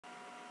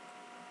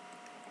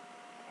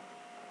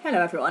Hello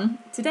everyone,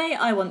 today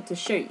I want to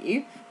show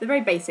you the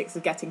very basics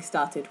of getting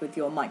started with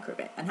your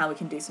microbit and how we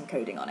can do some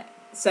coding on it.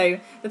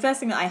 So the first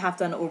thing that I have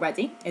done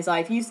already is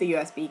I've used the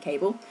USB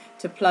cable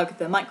to plug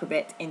the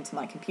microbit into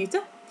my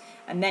computer,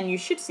 and then you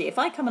should see if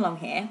I come along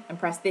here and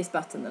press this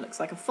button that looks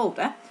like a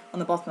folder on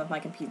the bottom of my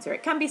computer.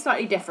 It can be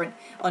slightly different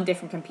on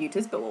different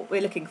computers, but what we're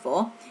looking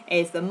for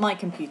is the My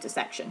Computer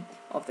section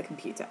of the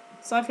computer.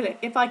 So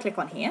if I click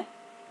on here,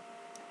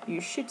 you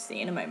should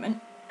see in a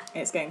moment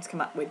it's going to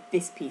come up with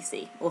this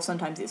PC, or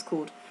sometimes it's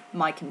called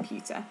My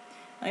Computer.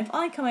 Now if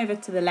I come over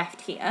to the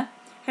left here,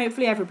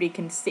 hopefully everybody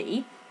can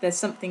see there's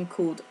something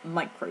called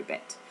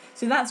microbit.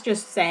 So that's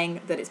just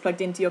saying that it's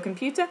plugged into your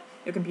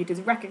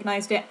computer's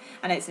recognised it,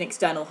 and it's an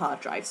external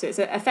hard drive. So it's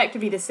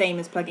effectively the same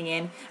as plugging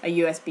in a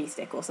USB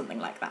stick or something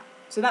like that.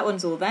 So that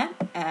one's all there.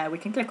 We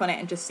can click on it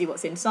and just see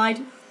what's inside.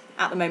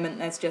 At the moment,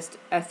 there's just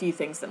a few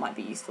things that might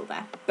be useful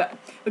there. But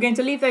we're going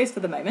to leave those for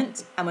the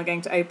moment, and we're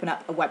going to open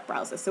up a web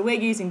browser. So we're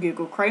using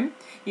Google Chrome.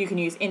 You can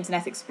use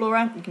Internet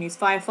Explorer, you can use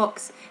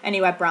Firefox, any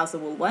web browser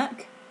will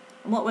work.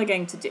 And what we're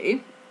going to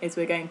do is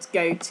we're going to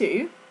go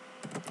to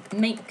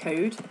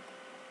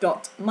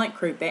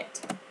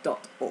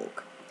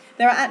makecode.microbit.org.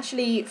 There are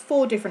actually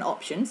 4 different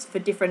options for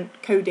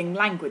different coding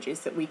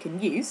languages that we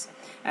can use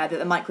that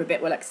the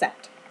microbit will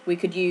accept. We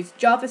could use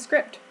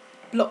JavaScript,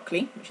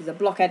 Blockly, which is a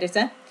block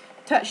editor,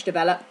 Touch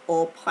Develop,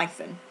 or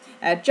Python.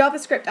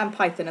 JavaScript and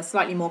Python are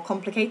slightly more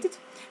complicated,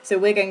 so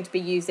we're going to be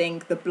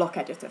using the block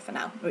editor for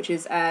now, which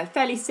is a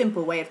fairly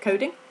simple way of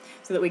coding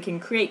so that we can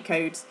create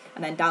codes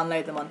and then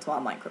download them onto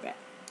our microbit.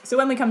 So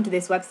when we come to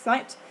this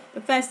website, the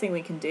first thing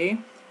we can do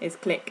is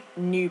click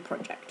New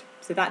Project.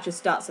 So that just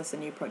starts us a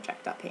new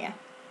project up here.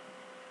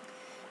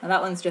 Now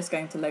that one's just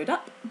going to load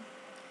up.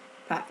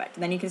 Perfect.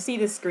 And then you can see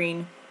the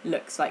screen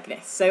looks like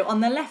this. So on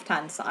the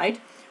left-hand side,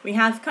 we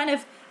have kind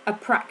of a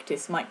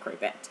practice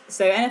microbit.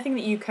 So anything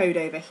that you code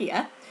over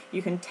here,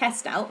 you can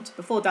test out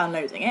before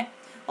downloading it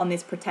on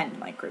this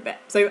pretend microbit.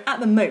 So at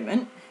the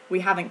moment,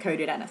 we haven't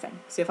coded anything.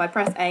 So if I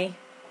press A,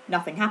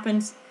 nothing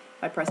happens.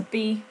 If I press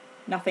B,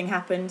 nothing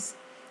happens.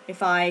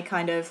 If I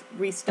kind of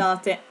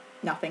restart it,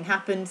 nothing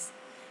happens.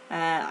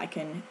 I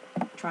can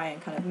try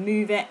and kind of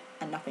move it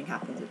and nothing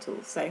happens at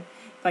all. So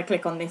if I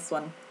click on this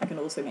one, I can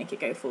also make it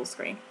go full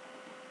screen.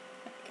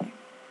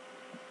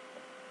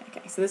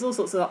 Okay, so there's all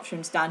sorts of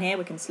options down here.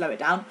 We can slow it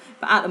down,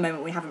 but at the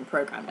moment we haven't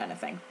programmed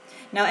anything.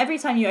 Now every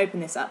time you open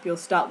this up, you'll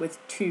start with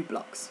 2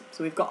 blocks.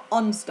 So we've got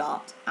on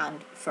start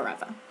and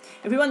forever.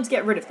 If we want to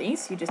get rid of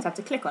these, you just have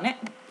to click on it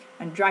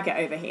and drag it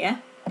over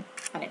here,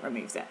 and it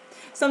removes it.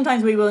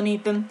 Sometimes we will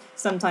need them,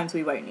 sometimes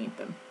we won't need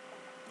them.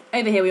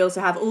 Over here we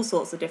also have all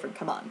sorts of different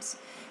commands.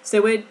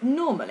 So we're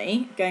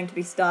normally going to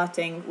be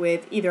starting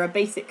with either a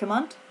basic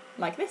command,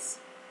 like this,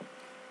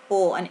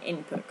 or an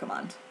input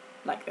command,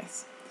 like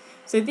this.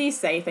 So these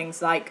say things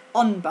like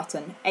on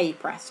button A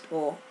pressed,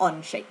 or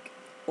on shake,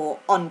 or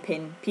on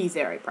pin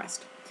P0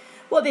 pressed.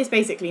 What this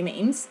basically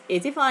means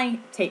is if I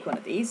take one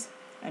of these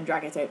and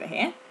drag it over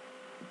here,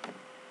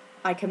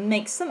 I can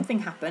make something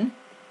happen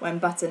when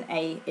button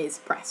A is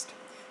pressed.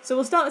 So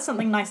we'll start with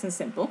something nice and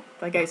simple.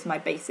 If I go to my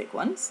basic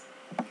ones,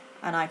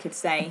 and I could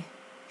say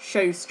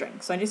show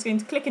string. So I'm just going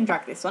to click and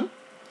drag this one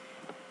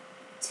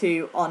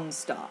to on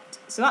start.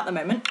 So at the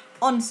moment,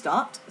 on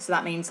start, so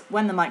that means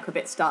when the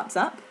microbit starts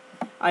up,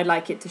 I'd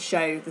like it to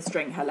show the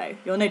string hello.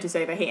 You'll notice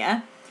over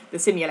here, the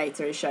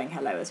simulator is showing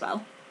hello as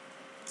well.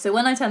 So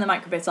when I turn the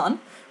microbit on,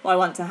 what I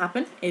want to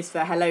happen is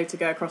for hello to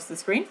go across the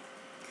screen.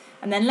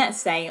 And then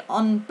let's say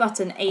on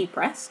button A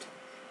pressed,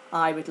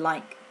 I'd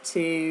like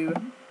to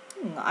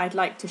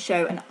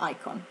show an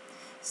icon.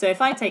 So if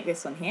I take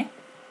this one here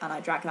and I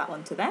drag that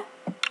one to there,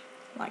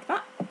 like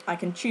that, I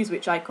can choose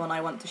which icon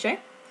I want to show.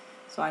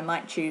 So I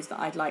might choose that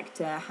I'd like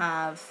to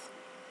have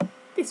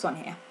this one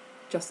here,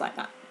 just like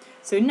that.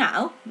 So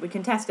now we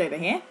can test over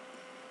here.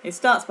 It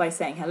starts by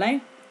saying hello,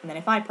 and then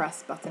if I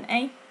press button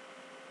A,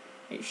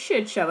 it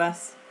should show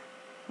us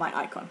my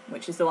icon,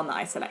 which is the one that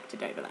I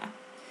selected over there.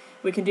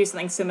 We can do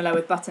something similar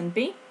with button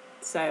B.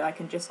 So I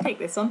can just take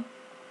this on,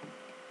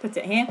 put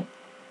it here,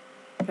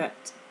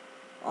 put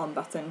on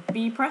button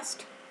B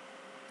pressed,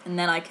 and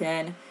then I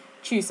can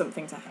choose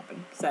something to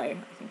happen. So I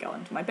can go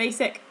on to my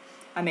basic,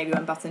 and maybe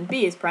when button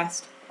B is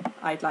pressed,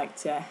 I'd like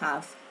to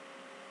have,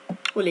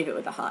 we'll leave it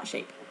with a heart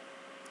shape.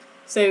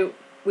 So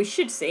we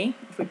should see,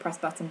 if we press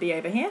button B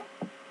over here,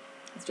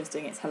 it's just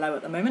doing its hello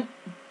at the moment,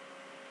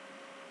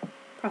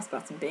 press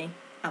button B,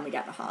 and we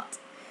get the heart.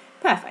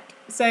 Perfect.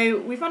 So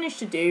we've managed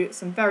to do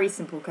some very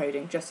simple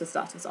coding just to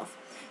start us off.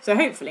 So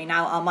hopefully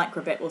now our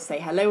microbit will say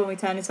hello when we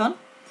turn it on.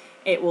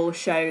 It will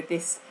show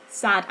this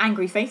sad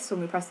angry face when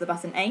we press the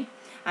button A,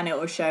 and it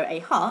will show a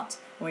heart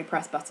when we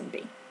press button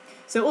B.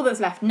 So all that's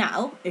left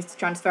now is to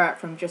transfer it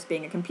from just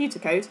being a computer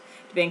code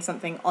to being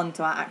something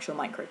onto our actual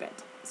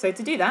microbit. So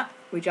to do that,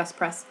 we just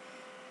press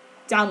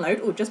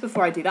download, or just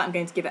before I do that, I'm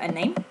going to give it a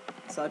name.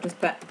 So I'll just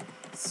put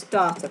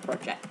starter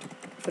project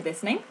for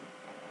this name,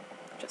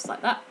 just like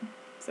that.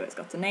 So it's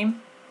got a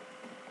name.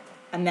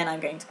 And then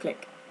I'm going to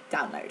click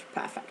download.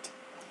 Perfect.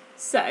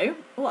 So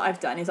what I've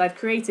done is I've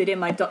created in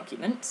my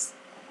documents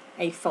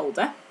a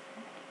folder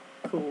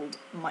called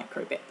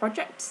microbit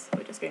projects.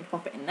 We're just going to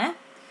pop it in there.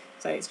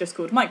 So it's just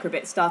called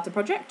microbit starter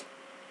project,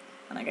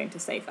 and I'm going to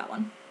save that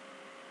one.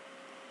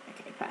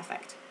 Okay,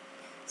 perfect.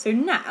 So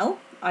now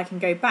I can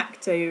go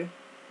back to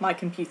my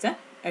computer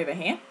over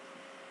here,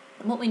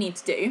 and what we need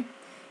to do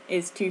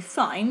is to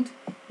find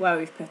where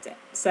we've put it.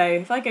 So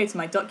if I go to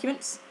my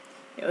documents,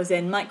 it was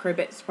in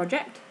microbits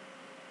project.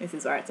 This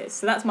is where it is.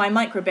 So that's my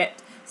microbit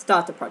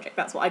starter project.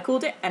 That's what I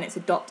called it, and it's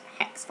a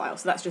 .hex file.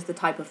 So that's just the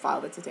type of file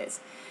that it is.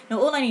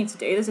 Now all I need to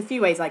do, there's a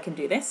few ways I can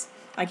do this.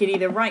 I could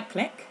either right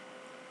click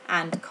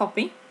and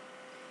copy,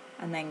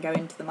 and then go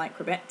into the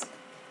microbit,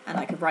 and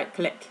I could right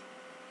click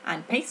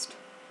and paste.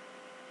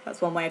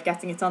 That's one way of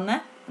getting it on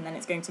there, and then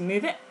it's going to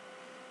move it.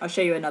 I'll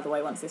show you another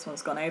way once this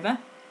one's gone over.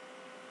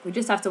 We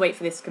just have to wait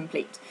for this to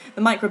complete.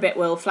 The microbit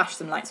will flash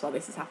some lights while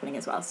this is happening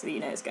as well, so you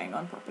know it's going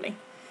on properly.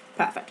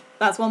 Perfect.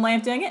 That's one way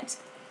of doing it.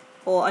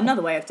 Or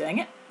another way of doing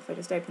it, if I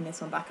just open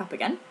this one back up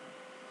again,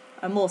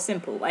 a more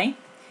simple way,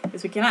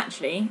 is we can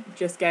actually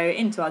just go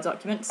into our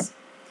documents,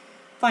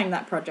 find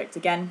that project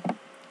again,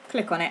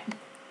 click on it,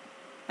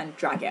 and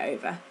drag it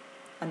over.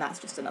 And that's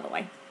just another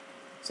way.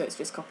 So it's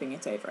just copying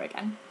it over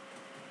again.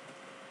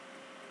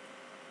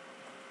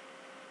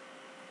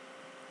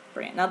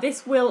 Brilliant. Now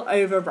this will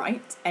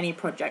overwrite any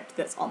project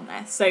that's on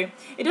there. So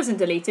it doesn't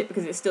delete it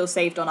because it's still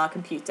saved on our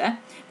computer,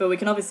 but we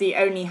can obviously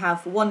only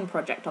have one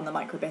project on the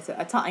microbit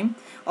at a time,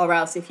 or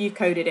else if you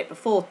coded it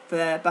before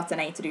for button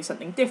A to do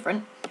something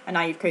different, and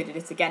now you've coded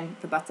it again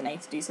for button A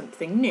to do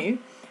something new,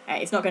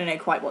 it's not going to know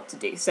quite what to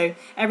do. So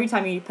every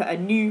time you put a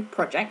new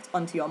project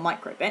onto your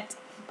microbit,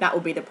 that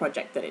will be the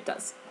project that it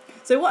does.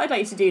 So what I'd like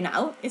you to do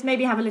now is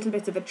maybe have a little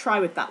bit of a try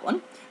with that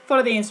one.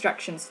 Follow the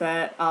instructions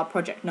for our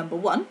project number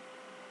 1,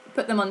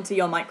 put them onto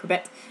your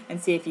microbit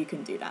and see if you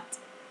can do that.